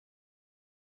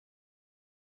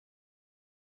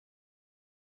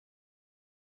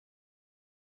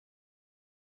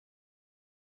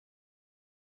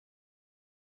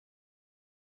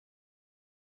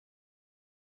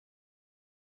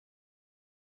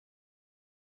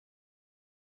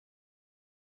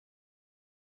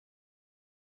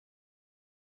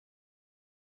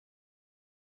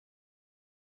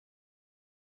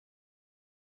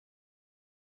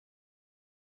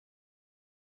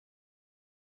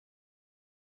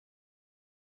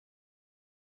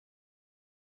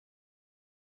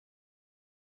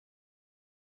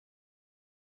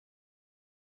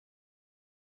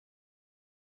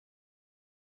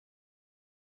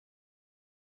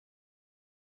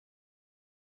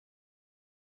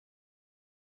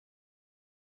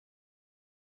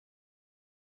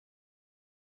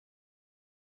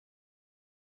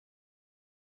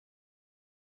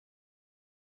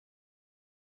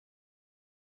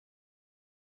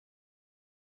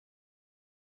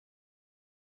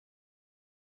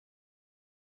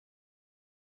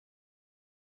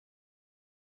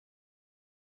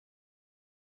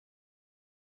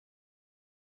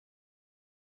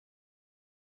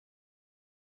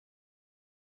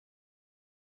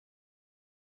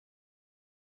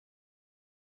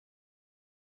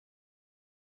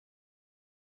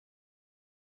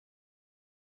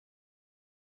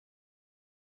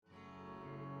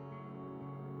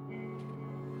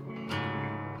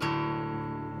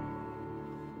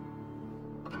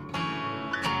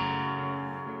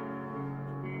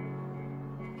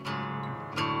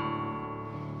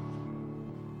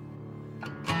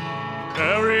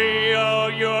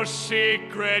your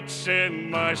secrets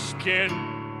in my skin.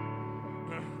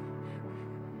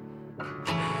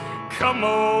 Come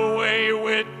away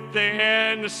with the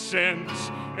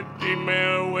innocence and leave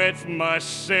me with my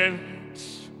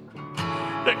sins.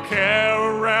 The care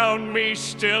around me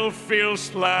still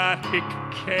feels like a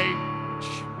cage.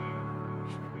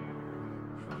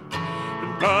 The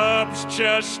love's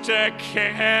just a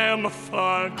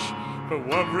camouflage for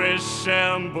what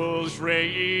resembles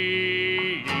rage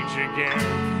again.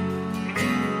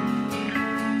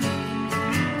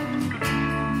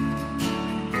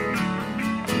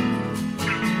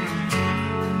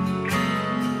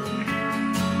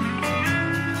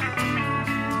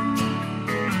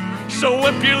 So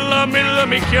if you love me, let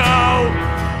me go.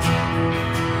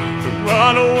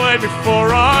 Run away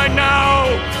before I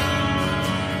know.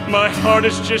 My heart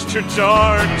is just too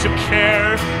dark to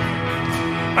care.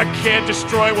 I can't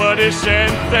destroy what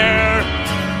isn't there.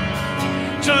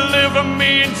 Deliver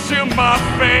me into my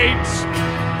fate.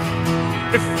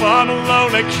 If I'm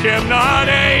alone, I cannot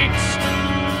hate.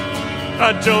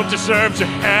 I don't deserve to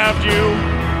have you.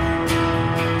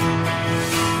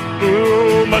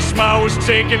 Ooh, my smile was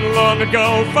taken long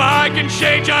ago. If I can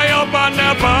change, I hope I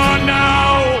never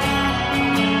know.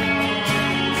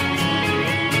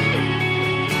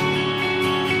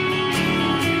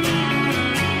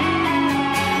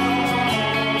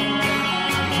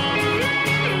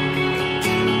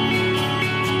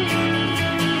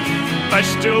 I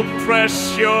still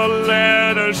press your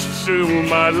letters to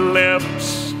my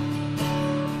lips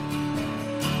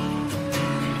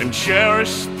and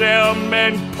cherish them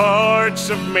in parts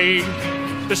of me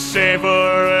to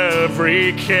savor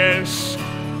every kiss.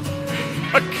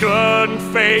 I couldn't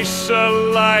face a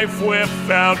life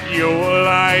without your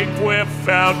light,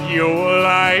 without your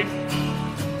light.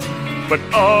 But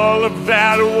all of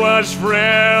that was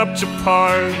ripped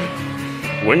apart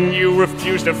when you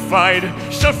refused to fight.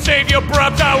 So save your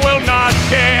breath, I will not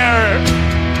care.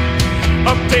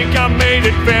 I think I made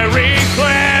it very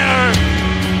clear.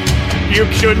 You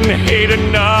couldn't hate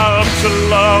enough to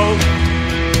love.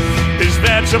 Is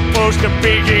that supposed to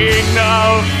be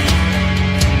enough?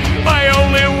 I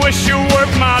only wish you were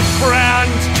my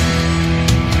friend,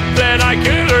 then I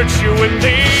could hurt you in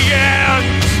the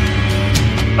end.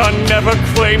 I never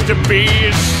claimed to be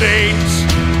a saint.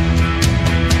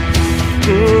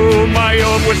 Ooh, my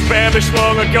own was banished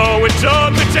long ago. It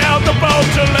took me down the boat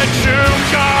to let you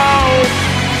go.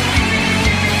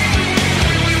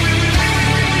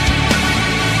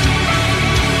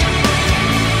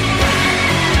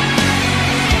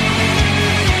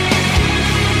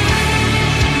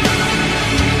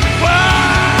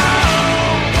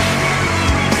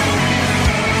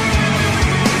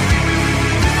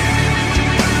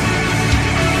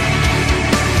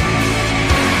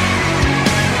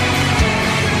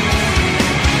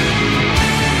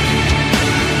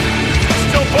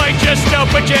 Just up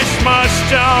against my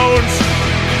stones,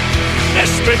 that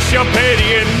spits your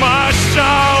pity in my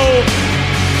soul.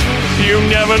 You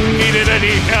never needed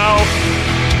any help.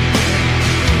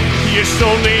 You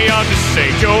sold me out to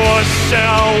save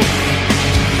yourself.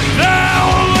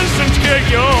 Now listen to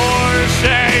your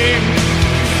shame.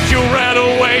 You ran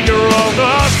away, you're all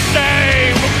the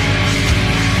same.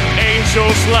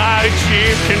 Angels lie to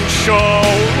keep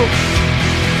control.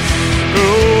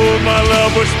 Ooh, my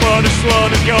love was born to slow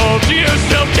to go. You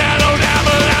still cannot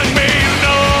ever let me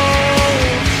know.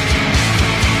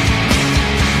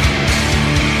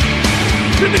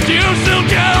 You still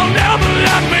cannot.